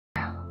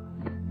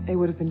They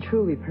would have been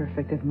truly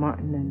perfect if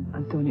Martin and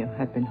Antonio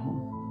had been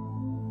home.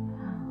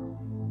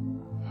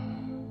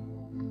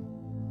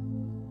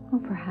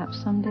 Well,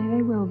 perhaps someday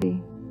they will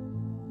be.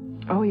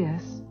 Oh,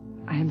 yes.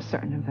 I am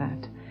certain of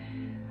that.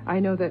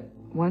 I know that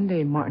one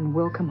day Martin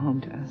will come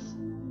home to us.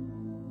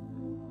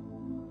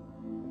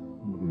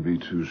 Wouldn't be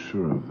too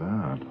sure of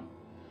that.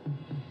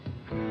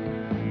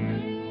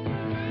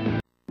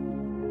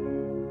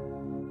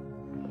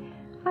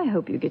 I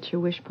hope you get your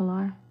wish,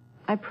 Pilar.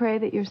 I pray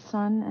that your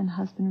son and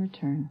husband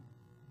return.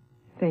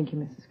 Thank you,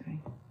 Mrs.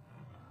 Crane.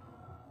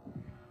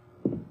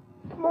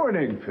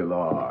 Morning,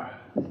 Pilar.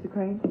 Mr.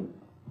 Crane?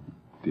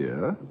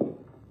 Dear?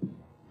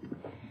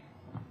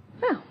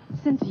 Well,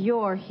 since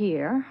you're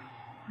here,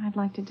 I'd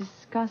like to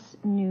discuss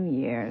New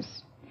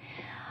Year's.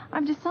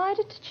 I've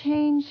decided to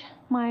change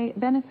my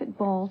benefit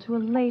ball to a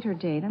later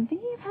date. I'm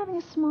thinking of having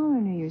a smaller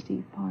New Year's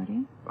Eve party.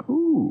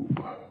 Oh,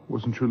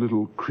 wasn't your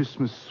little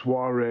Christmas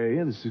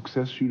soiree the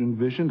success you'd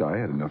envisioned? I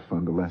had enough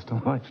fun to last a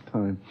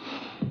lifetime.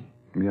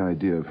 The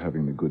idea of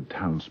having the good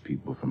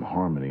townspeople from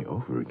Harmony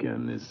over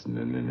again is...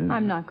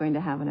 I'm not going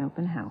to have an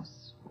open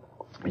house.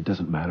 It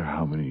doesn't matter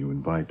how many you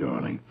invite,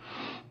 darling.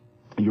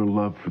 Your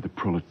love for the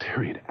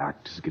proletariat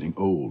act is getting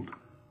old.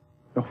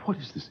 Now, what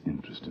is this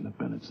interest in the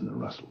Bennetts and the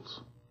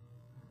Russells?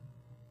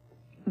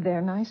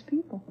 They're nice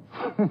people.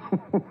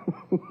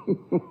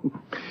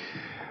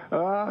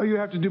 Oh, you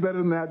have to do better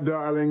than that,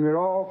 darling. There are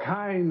all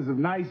kinds of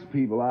nice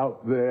people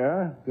out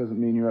there. Doesn't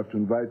mean you have to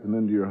invite them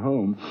into your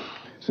home.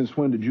 Since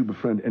when did you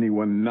befriend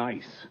anyone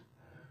nice?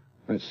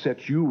 That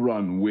set you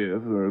run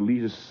with are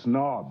elitist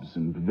snobs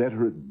and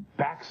veteran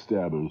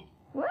backstabbers.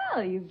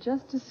 Well, you've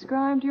just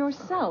described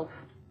yourself,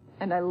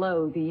 and I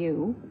loathe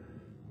you.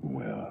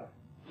 Well,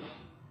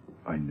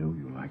 I know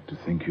you like to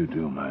think you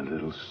do, my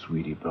little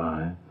sweetie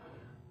pie.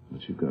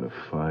 But you've got a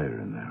fire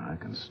in there I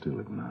can still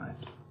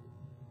ignite.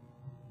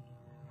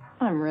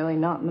 I'm really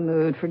not in the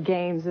mood for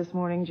games this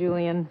morning,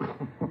 Julian.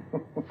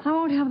 I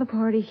won't have the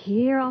party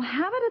here. I'll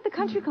have it at the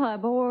country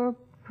club or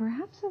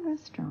perhaps a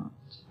restaurant.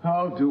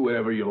 Oh, do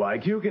whatever you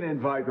like. You can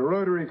invite the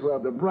Rotary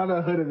Club, the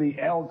Brotherhood of the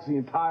Elks, the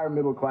entire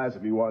middle class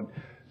if you want.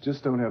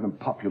 Just don't have them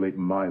populate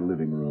my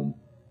living room.